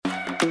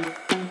Hello,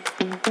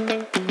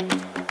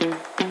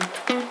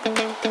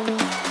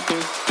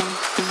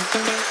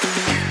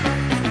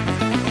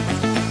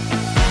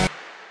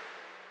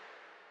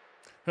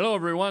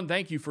 everyone.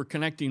 Thank you for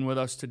connecting with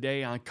us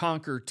today on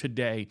Conquer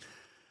Today.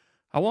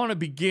 I want to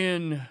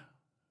begin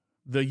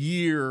the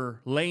year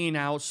laying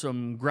out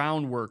some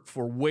groundwork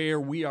for where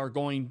we are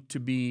going to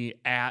be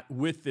at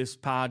with this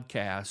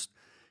podcast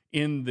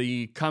in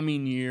the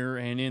coming year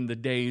and in the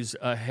days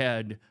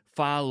ahead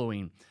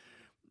following.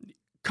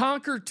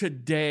 Conquer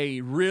Today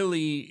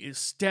really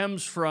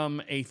stems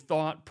from a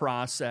thought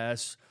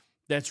process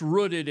that's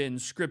rooted in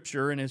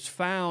Scripture and is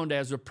found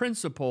as a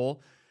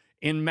principle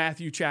in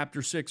Matthew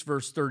chapter 6,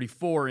 verse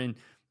 34.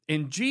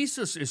 And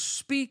Jesus is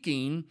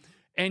speaking,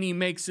 and he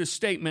makes this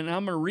statement. And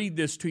I'm going to read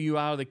this to you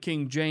out of the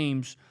King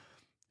James.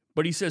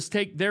 But he says,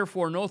 "Take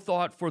therefore no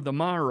thought for the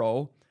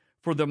morrow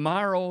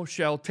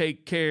shall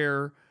take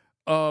care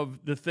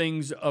of the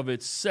things of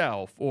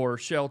itself," or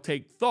shall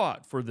take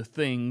thought for the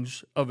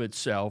things of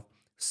itself.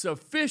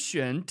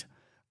 "Sufficient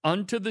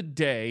unto the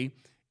day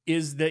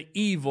is the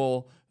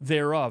evil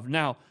thereof."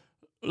 Now,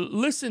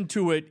 listen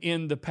to it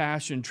in the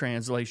Passion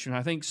Translation.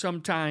 I think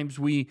sometimes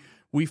we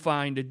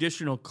find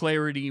additional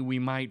clarity. We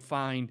might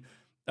find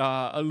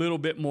a little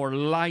bit more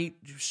light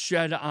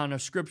shed on a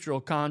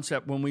scriptural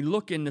concept when we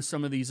look into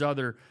some of these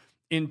other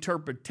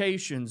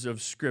interpretations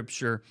of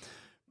Scripture.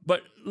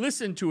 But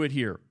listen to it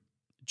here.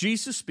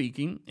 Jesus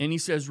speaking, and he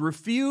says,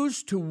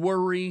 "Refuse to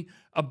worry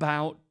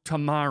about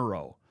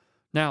tomorrow."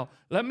 Now,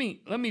 let me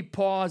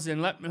pause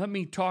and let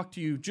me talk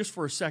to you just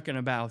for a second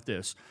about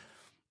this.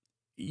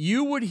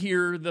 You would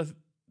hear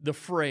the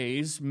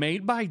phrase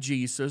made by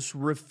Jesus,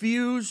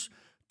 "refuse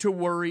to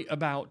worry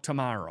about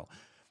tomorrow."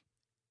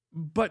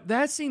 But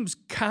that seems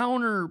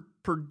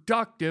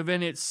counterproductive,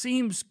 and it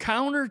seems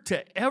counter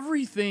to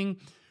everything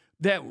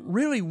that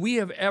really we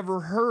have ever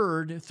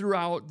heard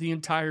throughout the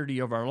entirety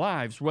of our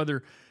lives,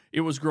 whether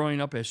it was growing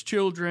up as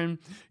children,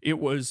 it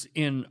was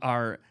in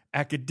our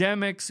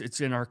academics,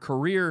 it's in our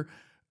career.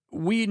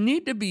 We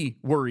need to be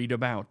worried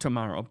about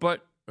tomorrow,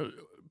 but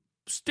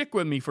stick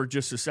with me for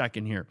just a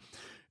second here.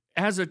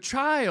 As a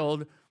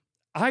child,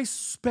 I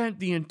spent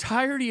the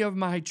entirety of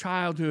my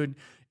childhood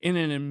in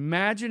an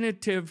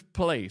imaginative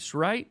place,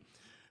 right?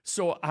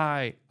 So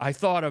I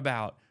thought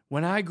about,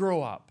 when I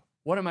grow up,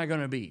 what am I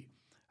going to be?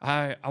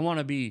 I want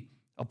to be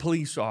a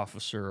police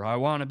officer. I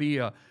want to be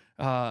a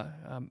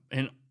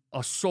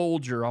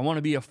soldier. I want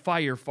to be a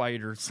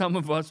firefighter. Some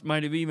of us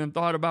might have even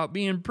thought about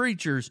being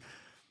preachers.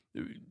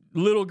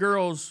 Little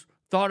girls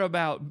thought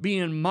about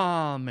being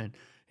mom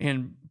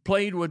and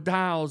played with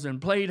dolls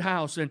and played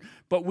house.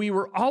 But we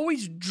were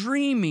always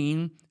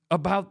dreaming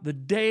about the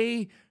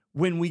day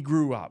when we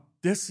grew up.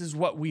 This is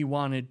what we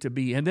wanted to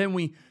be. And then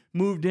we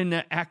moved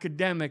into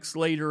academics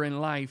later in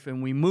life,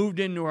 and we moved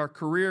into our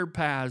career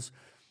paths,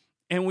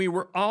 and we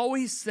were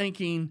always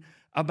thinking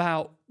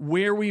about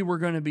where we were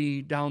going to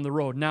be down the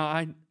road.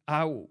 Now,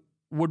 I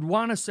would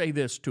want to say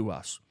this to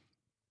us.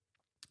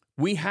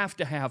 We have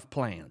to have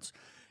plans.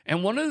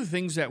 And one of the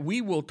things that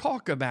we will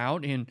talk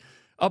about in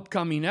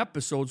upcoming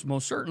episodes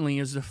most certainly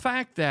is the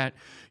fact that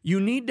you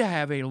need to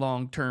have a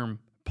long-term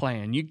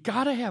plan. You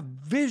got to have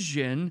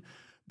vision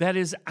that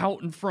is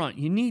out in front.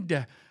 You need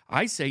to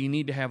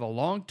have a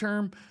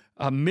long-term,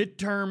 a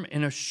midterm,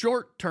 and a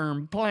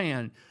short-term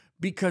plan,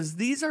 because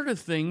these are the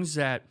things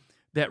that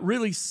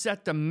really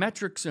set the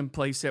metrics in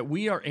place that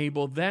we are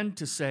able then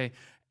to say,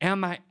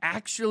 am I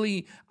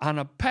actually on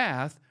a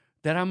path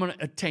that I'm going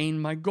to attain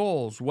my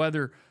goals,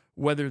 whether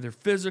they're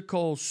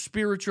physical,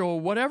 spiritual,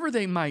 whatever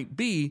they might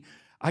be.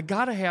 I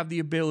got to have the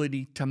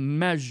ability to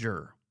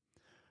measure.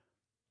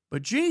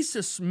 But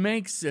Jesus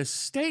makes this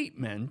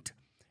statement,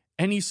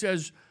 and he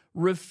says,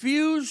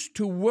 refuse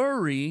to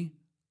worry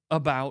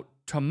about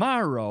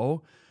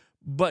tomorrow,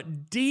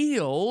 but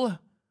deal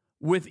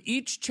with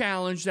each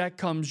challenge that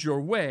comes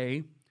your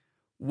way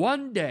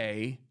one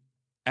day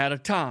at a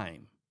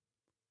time.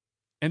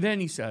 And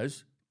then he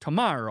says,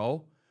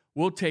 tomorrow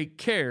will take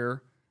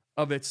care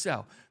of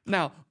itself.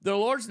 Now, the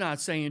Lord's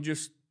not saying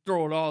just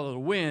throw it all to the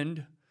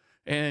wind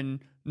and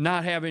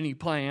not have any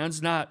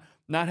plans, not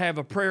have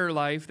a prayer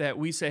life that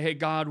we say, hey,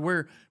 God,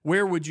 where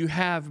would you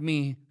have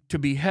me to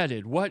be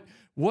headed? What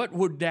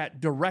would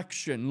that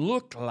direction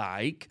look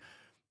like?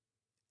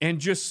 And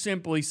just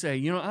simply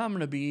say,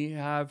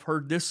 I've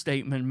heard this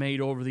statement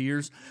made over the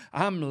years,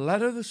 I'm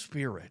led of the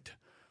Spirit.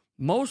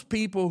 Most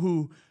people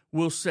who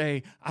will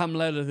say, I'm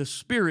led of the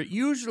Spirit,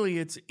 usually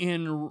it's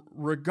in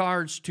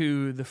regards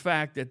to the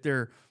fact that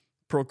they're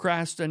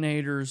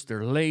procrastinators,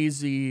 they're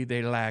lazy,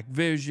 they lack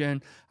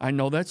vision. I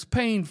know that's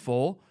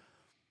painful,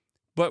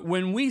 but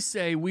when we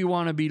say we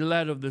want to be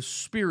led of the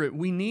Spirit,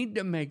 we need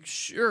to make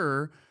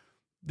sure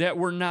that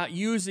we're not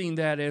using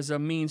that as a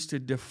means to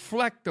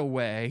deflect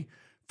away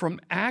from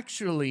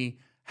actually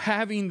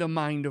having the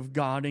mind of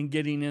God and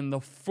getting in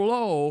the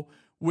flow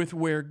with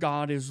where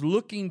God is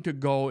looking to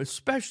go,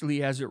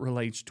 especially as it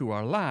relates to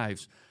our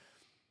lives.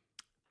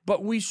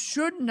 But we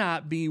should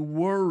not be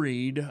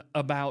worried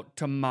about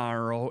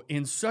tomorrow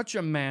in such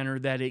a manner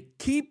that it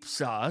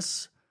keeps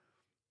us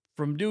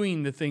from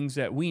doing the things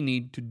that we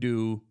need to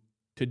do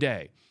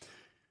today.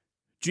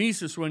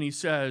 Jesus, when he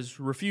says,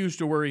 refuse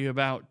to worry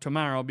about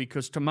tomorrow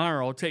because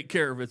tomorrow will take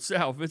care of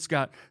itself, it's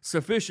got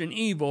sufficient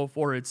evil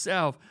for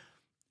itself.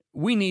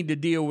 We need to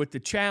deal with the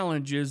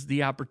challenges,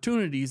 the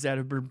opportunities that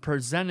have been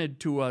presented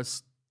to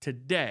us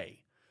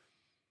today.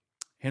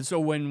 And so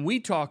when we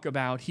talk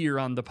about here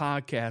on the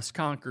podcast,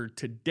 Conquer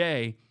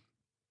Today,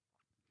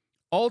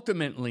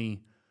 ultimately,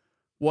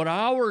 what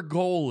our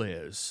goal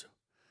is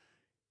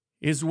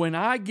when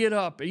I get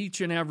up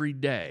each and every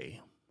day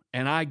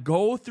and I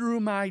go through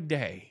my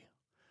day,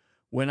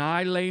 when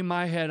I lay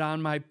my head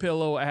on my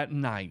pillow at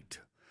night,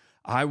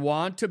 I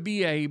want to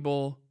be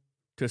able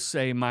to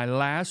say my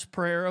last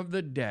prayer of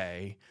the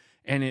day,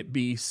 and it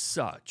be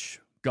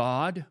such: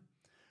 God,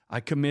 I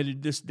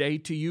committed this day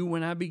to you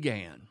when I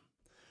began,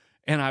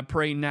 and I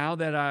pray now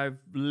that I've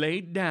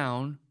laid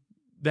down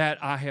that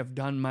I have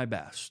done my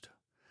best,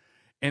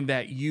 and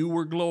that you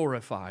were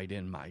glorified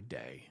in my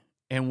day.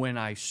 And when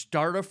I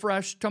start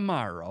afresh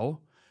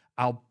tomorrow,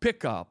 I'll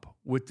pick up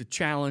with the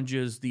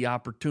challenges, the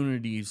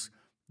opportunities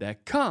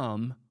that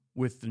come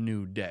with the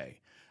new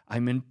day.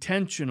 I'm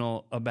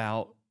intentional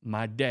about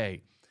my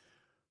day.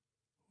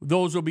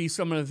 Those will be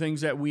some of the things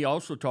that we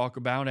also talk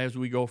about as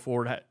we go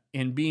forward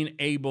in being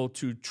able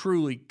to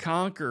truly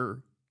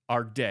conquer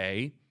our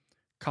day,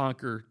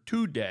 conquer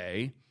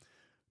today.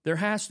 There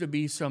has to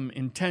be some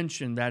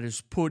intention that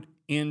is put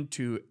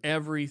into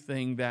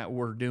everything that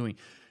we're doing.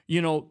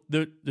 You know,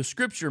 the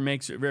scripture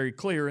makes it very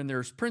clear, and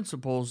there's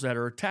principles that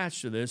are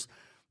attached to this,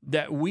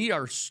 that we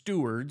are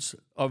stewards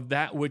of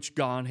that which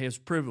God has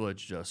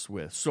privileged us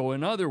with. So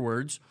in other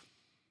words,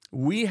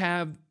 we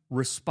have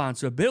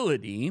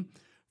responsibility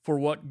for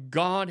what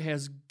God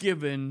has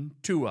given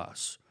to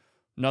us.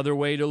 Another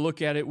way to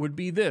look at it would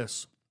be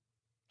this: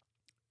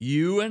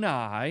 you and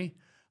I,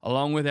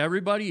 along with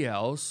everybody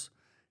else,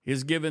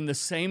 is given the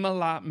same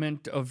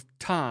allotment of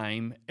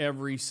time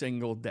every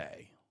single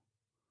day.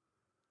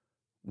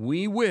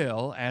 We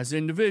will, as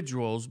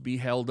individuals, be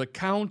held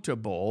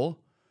accountable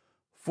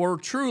for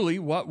truly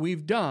what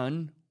we've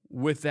done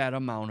with that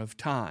amount of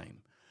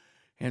time.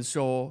 And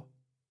so,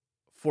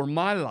 for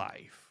my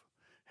life,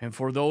 and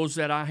for those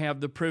that I have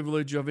the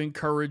privilege of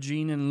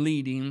encouraging and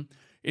leading,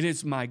 it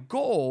is my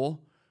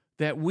goal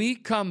that we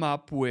come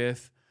up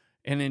with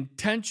an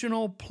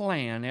intentional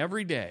plan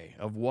every day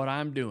of what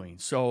I'm doing.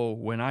 So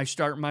when I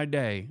start my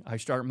day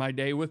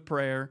with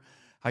prayer.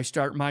 I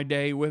start my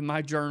day with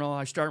my journal.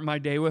 I start my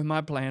day with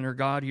my planner.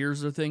 God,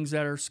 here's the things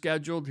that are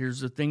scheduled. Here's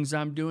the things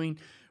I'm doing.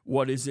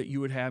 What is it you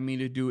would have me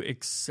to do,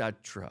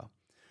 etc.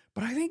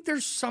 But I think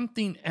there's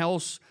something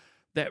else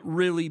that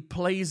really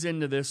plays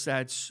into this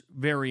that's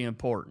very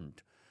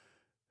important.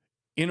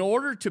 In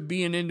order to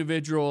be an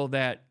individual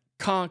that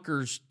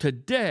conquers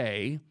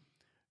today,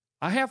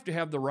 I have to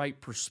have the right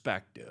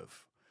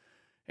perspective.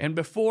 And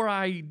before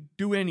I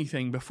do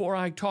anything, before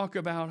I talk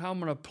about how I'm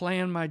going to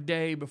plan my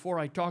day, before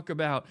I talk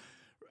about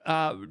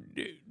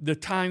the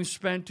time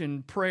spent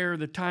in prayer,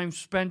 the time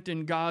spent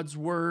in God's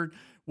Word,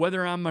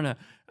 whether I'm going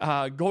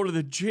to go to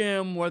the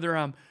gym, whether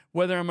I'm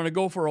going to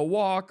go for a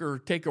walk or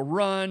take a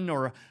run,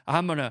 or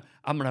I'm going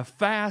to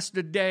fast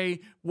a day,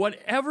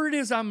 whatever it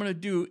is I'm going to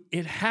do,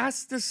 it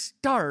has to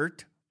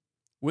start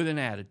with an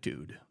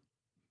attitude.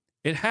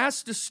 It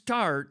has to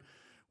start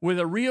with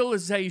a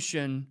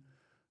realization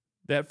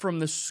that from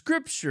the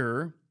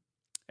Scripture,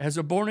 as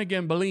a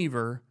born-again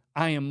believer,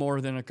 I am more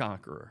than a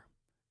conqueror.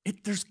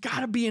 There's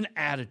got to be an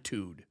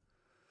attitude.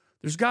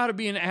 There's got to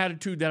be an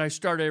attitude that I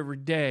start every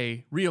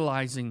day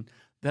realizing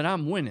that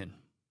I'm winning.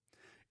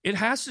 It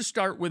has to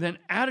start with an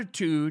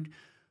attitude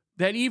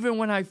that even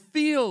when I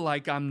feel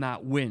like I'm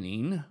not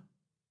winning,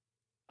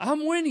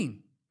 I'm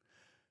winning.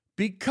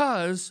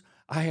 Because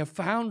I have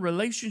found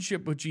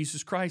relationship with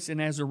Jesus Christ,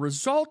 and as a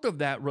result of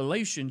that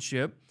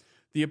relationship,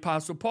 the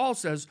Apostle Paul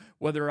says,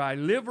 whether I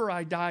live or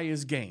I die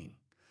is gain.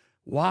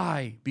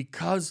 Why?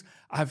 Because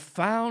I've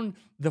found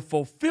the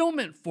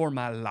fulfillment for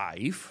my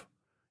life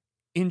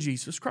in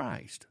Jesus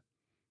Christ.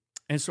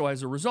 And so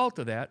as a result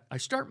of that, I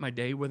start my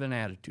day with an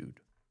attitude.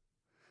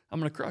 I'm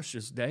going to crush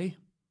this day.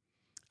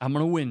 I'm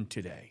going to win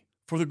today.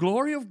 For the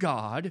glory of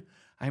God,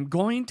 I'm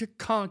going to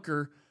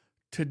conquer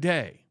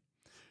today.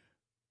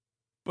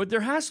 But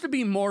there has to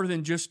be more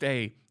than just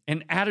an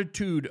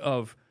attitude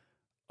of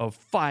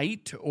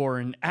fight or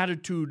an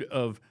attitude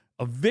of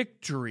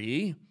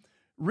victory.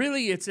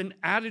 Really, it's an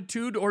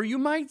attitude, or you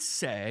might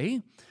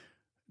say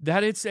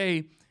that it's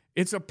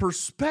a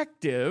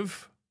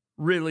perspective,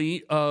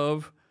 really,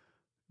 of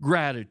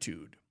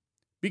gratitude.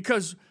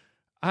 Because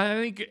I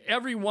think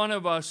every one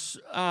of us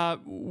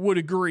would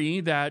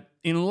agree that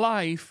in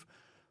life,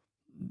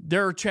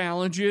 there are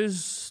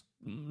challenges,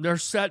 there are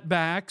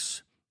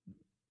setbacks.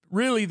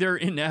 Really, they're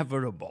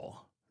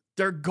inevitable.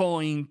 They're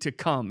going to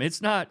come.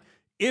 It's not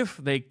if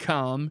they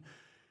come,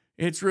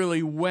 it's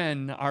really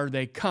when are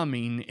they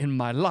coming in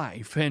my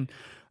life. And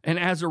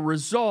as a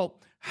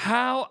result,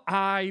 how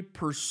I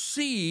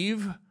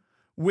perceive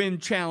when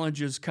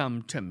challenges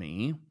come to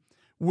me,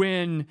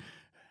 when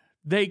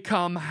they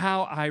come,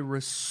 how I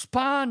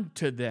respond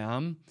to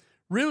them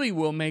really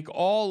will make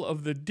all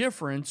of the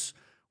difference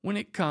when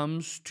it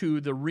comes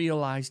to the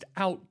realized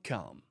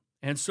outcome.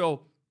 And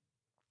so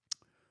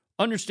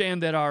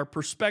understand that our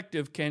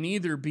perspective can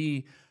either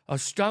be a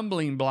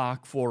stumbling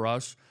block for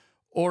us,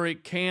 or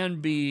it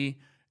can be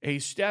a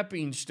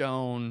stepping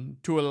stone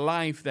to a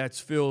life that's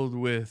filled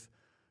with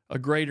a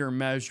greater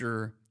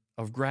measure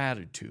of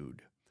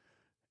gratitude.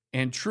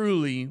 And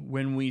truly,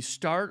 when we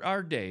start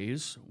our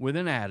days with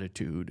an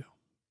attitude,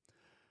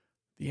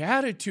 the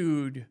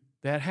attitude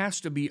that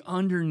has to be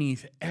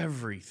underneath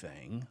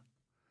everything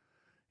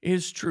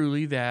is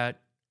truly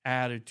that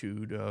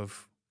attitude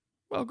of,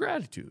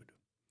 gratitude.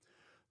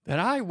 That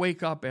I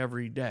wake up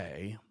every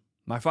day.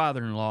 My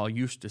father-in-law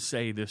used to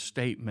say this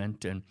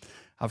statement, and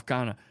I've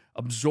kind of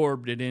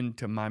absorbed it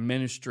into my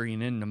ministry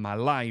and into my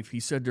life. He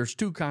said, there's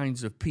two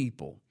kinds of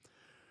people.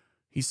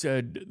 He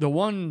said, the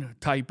one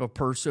type of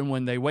person,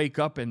 when they wake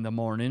up in the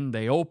morning,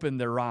 they open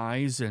their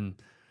eyes and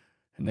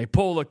they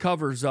pull the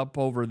covers up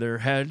over their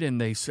head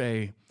and they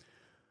say,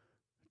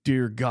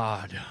 "Dear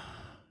God,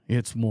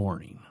 it's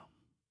morning."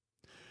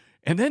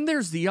 And then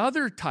there's the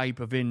other type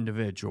of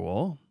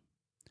individual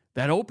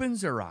that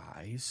opens their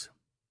eyes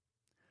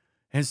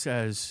and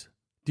says,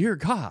 "Dear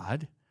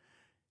God,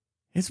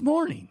 it's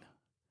morning."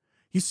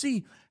 You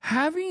see,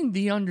 having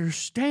the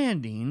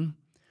understanding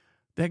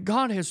that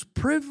God has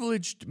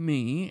privileged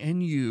me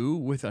and you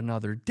with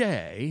another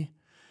day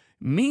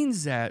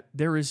means that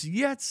there is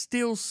yet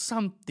still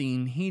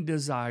something He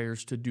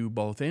desires to do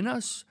both in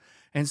us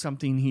and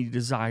something He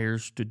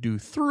desires to do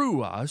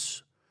through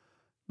us,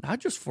 not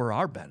just for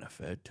our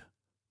benefit,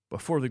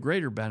 but for the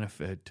greater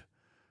benefit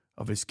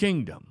of His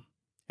kingdom.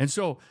 And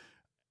so,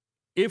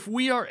 if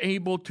we are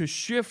able to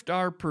shift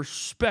our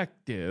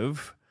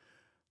perspective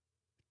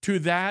to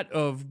that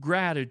of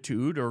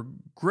gratitude or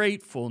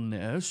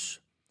gratefulness,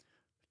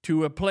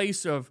 to a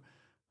place of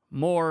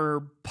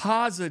more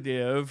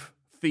positive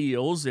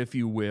feels, if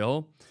you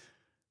will,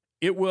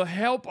 it will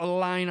help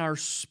align our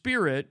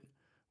spirit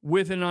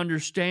with an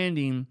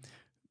understanding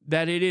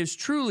that it is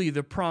truly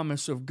the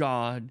promise of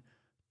God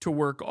to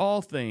work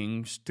all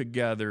things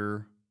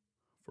together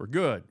for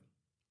good.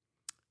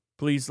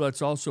 Please,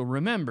 let's also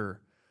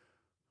remember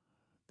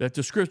that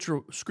the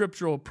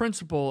scriptural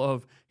principle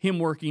of Him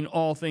working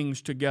all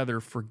things together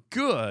for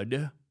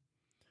good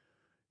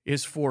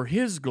is for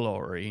His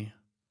glory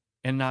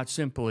and not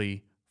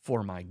simply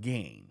for my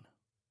gain.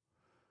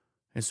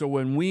 And so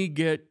when we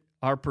get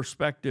our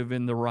perspective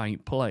in the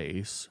right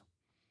place,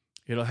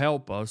 it'll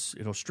help us,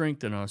 it'll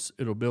strengthen us,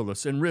 it'll build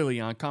us. And really,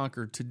 on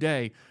Conquer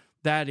Today,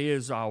 that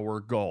is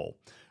our goal.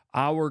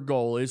 Our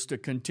goal is to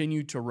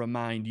continue to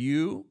remind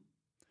you,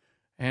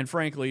 and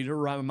frankly, to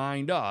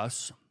remind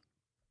us,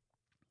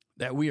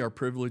 that we are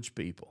privileged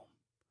people.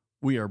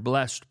 We are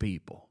blessed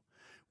people.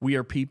 We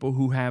are people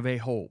who have a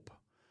hope.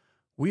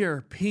 We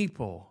are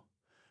people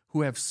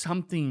who have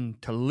something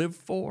to live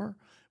for.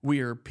 We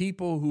are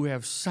people who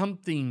have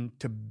something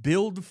to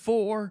build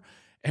for.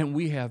 And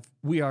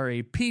we are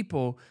a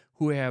people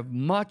who have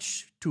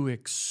much to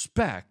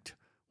expect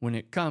when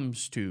it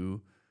comes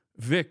to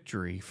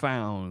victory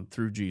found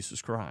through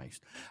Jesus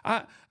Christ.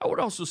 I would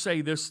also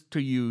say this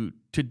to you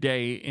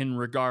today in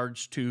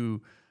regards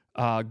to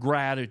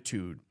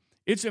gratitude.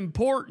 It's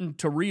important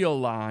to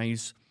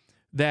realize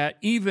that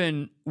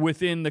even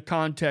within the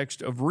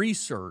context of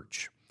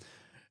research,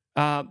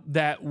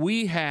 that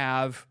we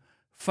have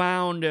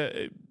found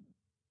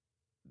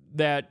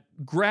that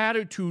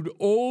gratitude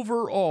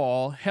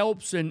overall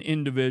helps an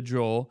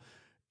individual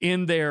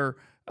in their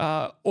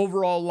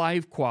overall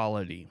life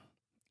quality.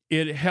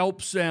 It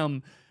helps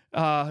them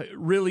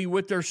really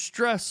with their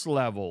stress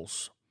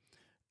levels.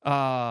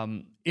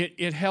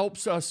 It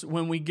helps us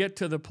when we get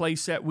to the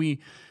place that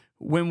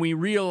when we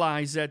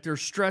realize that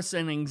there's stress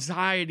and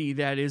anxiety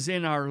that is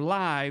in our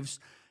lives,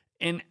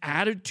 an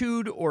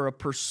attitude or a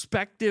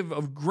perspective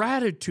of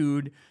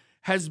gratitude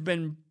has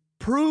been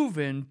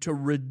proven to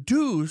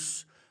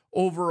reduce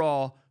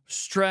overall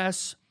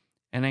stress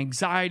and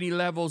anxiety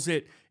levels.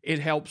 It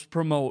helps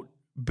promote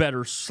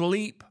better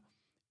sleep.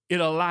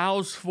 It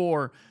allows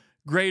for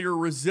greater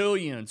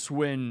resilience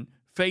when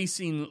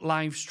facing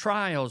life's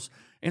trials.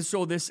 And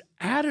so this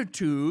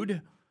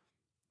attitude,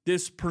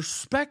 this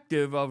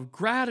perspective of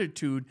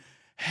gratitude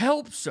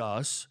helps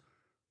us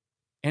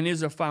and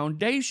is a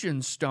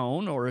foundation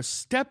stone or a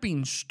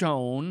stepping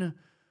stone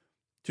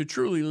to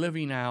truly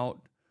living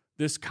out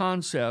this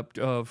concept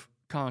of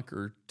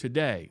Conquer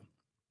Today.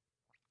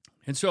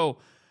 And so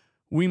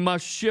we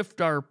must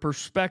shift our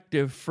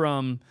perspective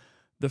from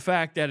the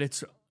fact that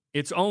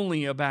it's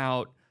only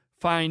about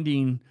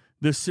finding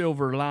the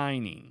silver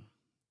lining.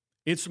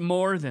 It's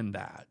more than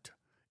that.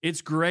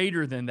 It's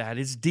greater than that.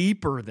 It's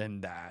deeper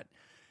than that.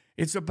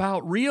 It's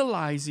about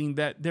realizing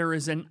that there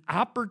is an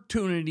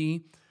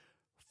opportunity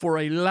for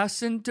a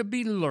lesson to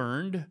be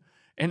learned,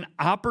 an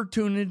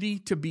opportunity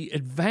to be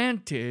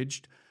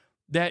advantaged,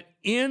 that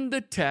in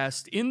the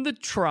test, in the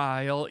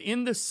trial,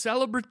 in the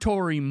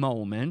celebratory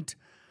moment,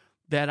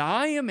 that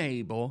I am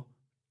able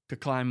to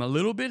climb a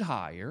little bit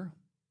higher,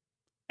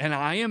 and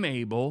I am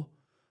able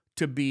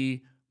to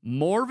be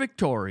more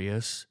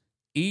victorious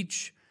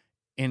each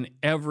and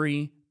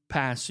every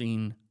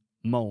passing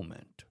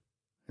moment.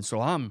 And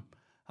so I'm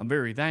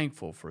very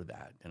thankful for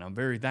that. And I'm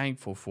very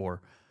thankful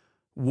for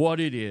what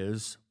it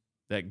is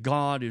that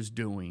God is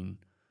doing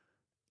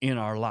in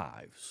our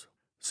lives.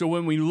 So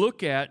when we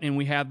look at and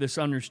we have this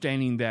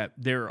understanding that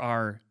there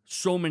are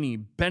so many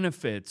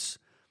benefits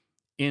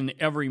in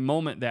every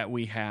moment that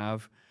we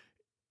have,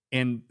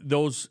 and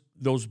those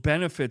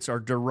benefits are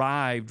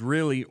derived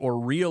really or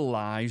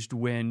realized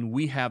when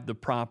we have the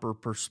proper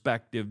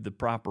perspective, the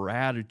proper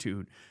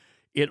attitude,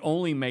 it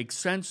only makes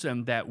sense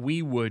then that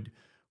we would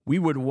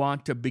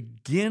want to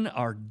begin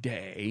our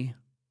day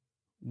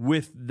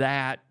with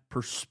that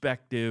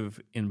perspective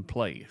in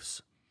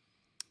place.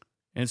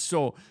 And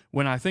so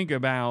when I think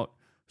about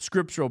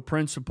scriptural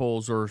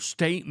principles or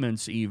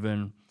statements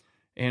even,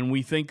 and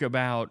we think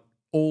about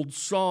old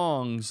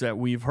songs that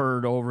we've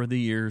heard over the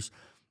years,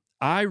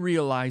 I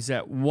realize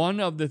that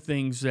one of the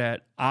things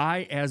that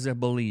I as a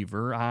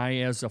believer, I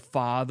as a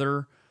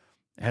father,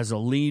 as a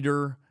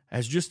leader,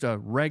 as just a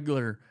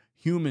regular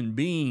human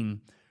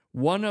being,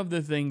 one of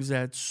the things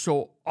that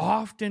so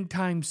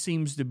oftentimes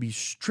seems to be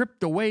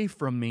stripped away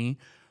from me,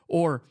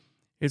 or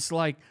it's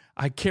like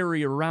I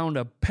carry around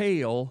a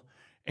pail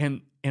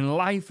and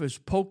life is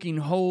poking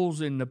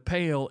holes in the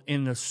pail,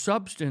 and the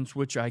substance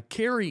which I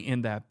carry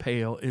in that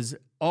pail is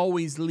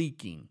always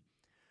leaking.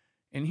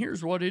 And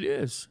here's what it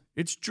is.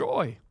 It's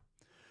joy.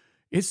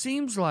 It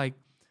seems like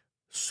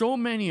so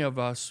many of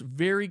us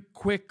very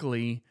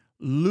quickly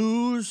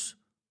lose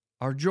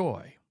our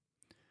joy.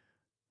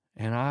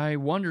 And I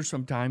wonder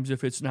sometimes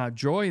if it's not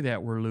joy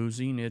that we're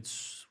losing,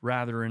 it's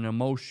rather an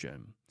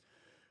emotion.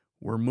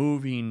 We're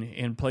moving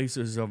in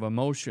places of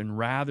emotion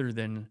rather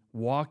than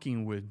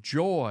walking with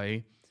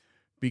joy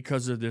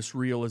because of this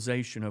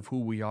realization of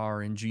who we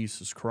are in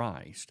Jesus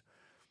Christ.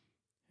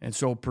 And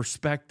so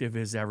perspective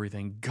is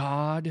everything.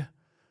 God,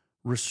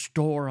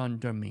 restore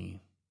unto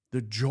me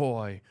the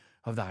joy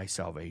of thy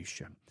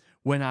salvation.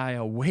 When I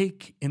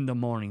awake in the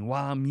morning,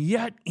 while I'm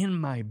yet in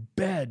my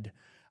bed,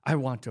 I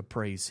want to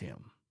praise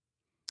him.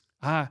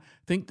 I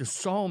think the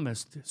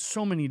psalmist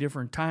so many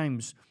different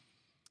times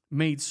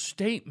made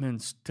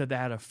statements to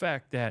that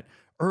effect, that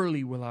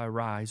early will I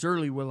rise,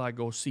 early will I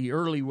go see,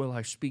 early will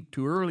I speak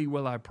to, early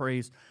will I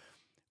praise.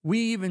 We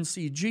even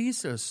see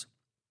Jesus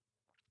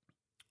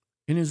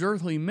in his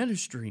earthly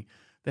ministry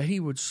that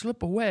he would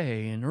slip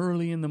away and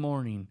early in the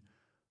morning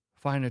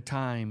find a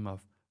time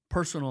of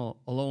personal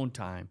alone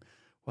time,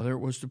 whether it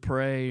was to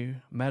pray,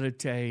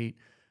 meditate.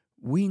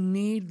 We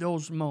need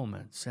those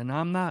moments, and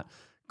I'm not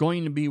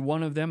going to be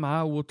one of them.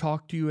 I will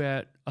talk to you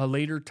at a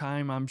later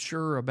time, I'm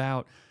sure,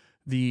 about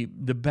the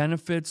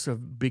benefits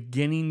of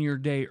beginning your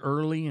day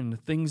early and the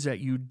things that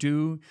you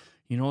do.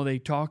 You know, they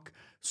talk,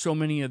 so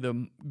many of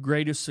the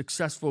greatest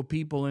successful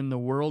people in the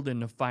world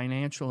in the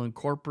financial and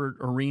corporate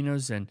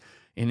arenas and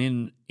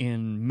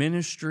in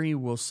ministry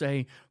will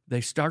say they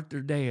start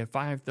their day at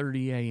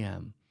 5:30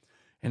 a.m.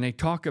 And they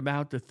talk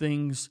about the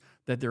things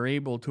that they're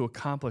able to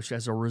accomplish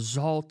as a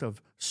result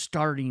of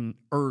starting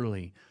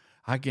early.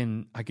 I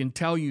can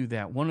tell you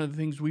that one of the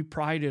things we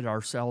prided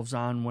ourselves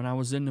on when I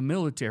was in the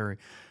military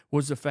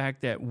was the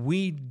fact that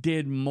we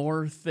did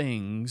more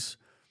things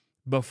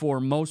before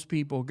most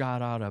people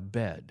got out of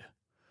bed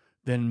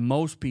than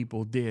most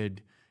people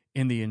did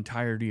in the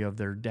entirety of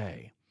their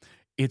day.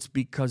 It's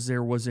because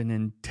there was an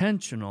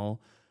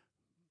intentional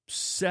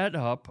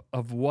setup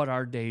of what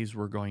our days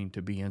were going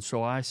to be. And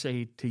so I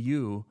say to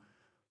you,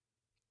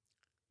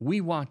 we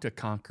want to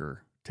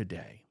conquer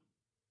today.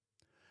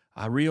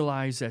 I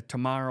realize that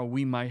tomorrow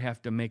we might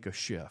have to make a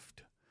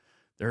shift.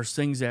 There's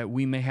things that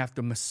we may have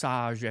to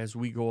massage as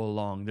we go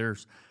along.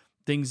 There's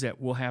things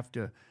that we'll have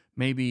to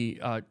maybe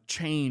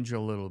change a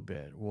little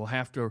bit. We'll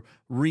have to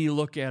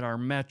relook at our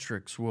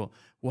metrics. We'll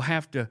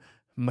have to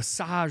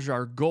massage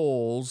our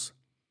goals.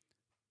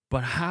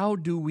 But how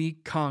do we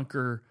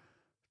conquer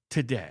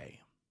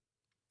today?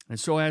 And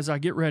so as I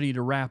get ready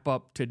to wrap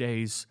up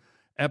today's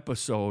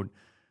episode,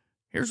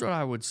 here's what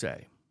I would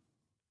say.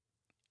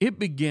 It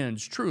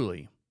begins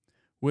truly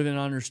with an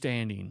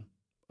understanding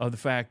of the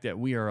fact that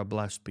we are a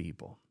blessed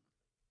people.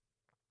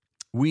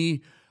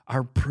 We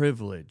are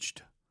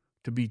privileged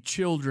to be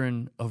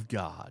children of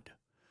God,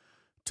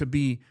 to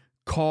be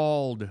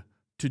called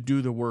to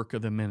do the work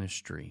of the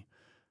ministry.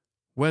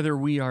 Whether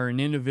we are an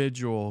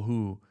individual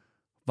who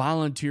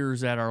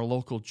volunteers at our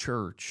local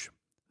church,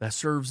 that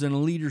serves in a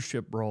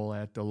leadership role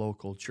at the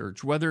local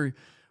church, whether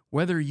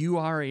you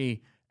are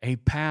a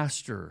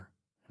pastor,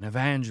 an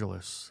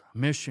evangelist, a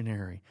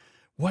missionary,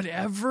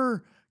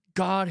 whatever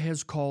God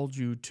has called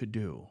you to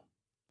do,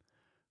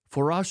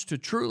 for us to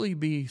truly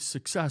be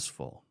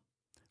successful,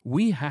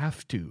 we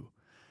have to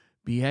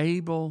be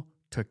able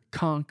to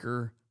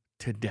conquer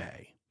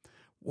today.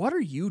 What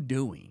are you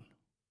doing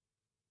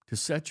to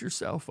set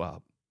yourself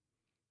up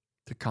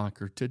to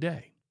conquer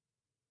today?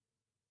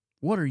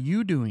 What are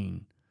you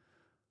doing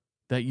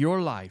that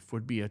your life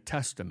would be a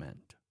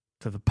testament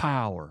to the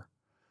power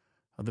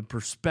of the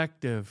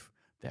perspective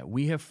that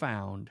we have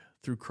found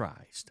through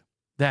Christ?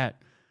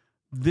 That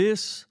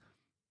this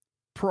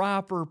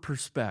proper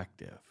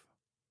perspective,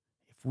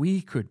 if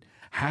we could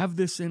have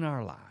this in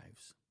our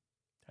lives,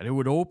 that it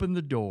would open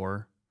the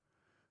door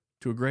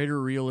to a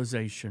greater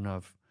realization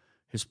of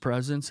His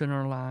presence in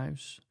our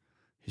lives,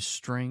 His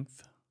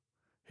strength,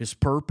 His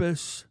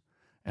purpose,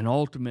 and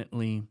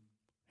ultimately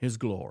His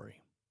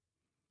glory.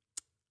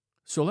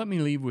 So let me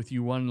leave with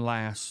you one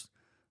last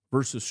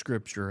verse of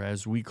Scripture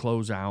as we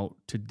close out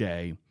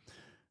today.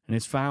 And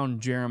it's found in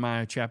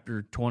Jeremiah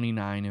chapter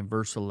 29 and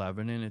verse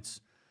 11. And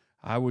it's,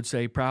 I would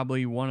say,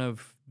 probably one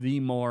of the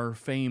more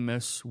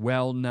famous,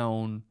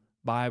 well-known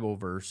Bible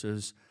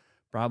verses,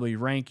 probably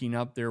ranking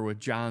up there with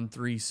John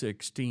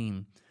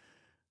 3:16.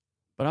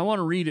 But I want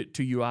to read it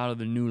to you out of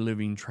the New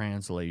Living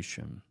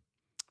Translation.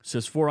 It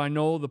says, "For I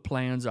know the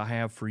plans I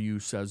have for you,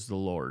 says the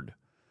Lord.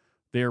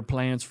 They are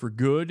plans for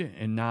good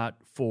and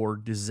not for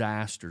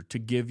disaster, to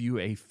give you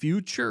a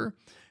future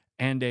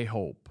and a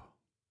hope.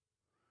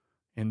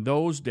 In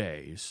those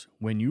days,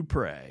 when you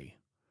pray,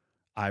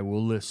 I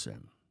will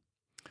listen."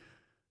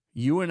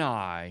 You and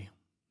I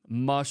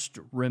must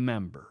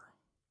remember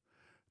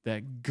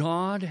that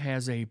God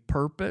has a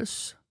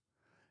purpose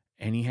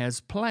and He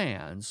has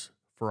plans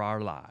for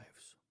our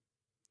lives.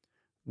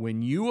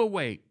 When you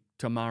awake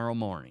tomorrow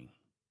morning,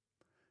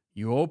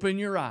 you open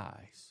your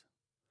eyes,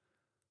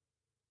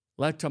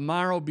 let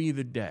tomorrow be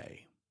the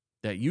day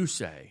that you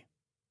say,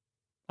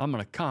 I'm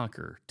going to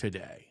conquer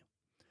today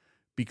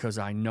because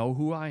I know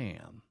who I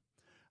am.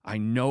 I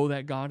know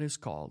that God has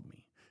called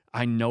me.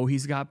 I know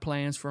He's got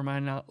plans for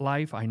my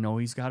life. I know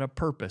He's got a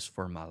purpose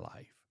for my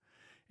life.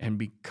 And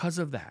because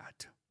of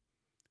that,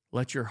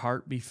 let your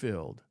heart be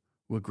filled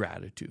with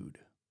gratitude.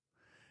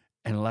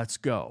 And let's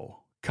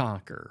go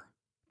conquer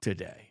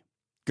today.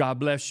 God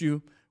bless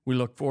you. We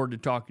look forward to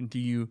talking to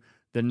you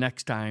the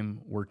next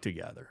time we're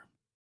together.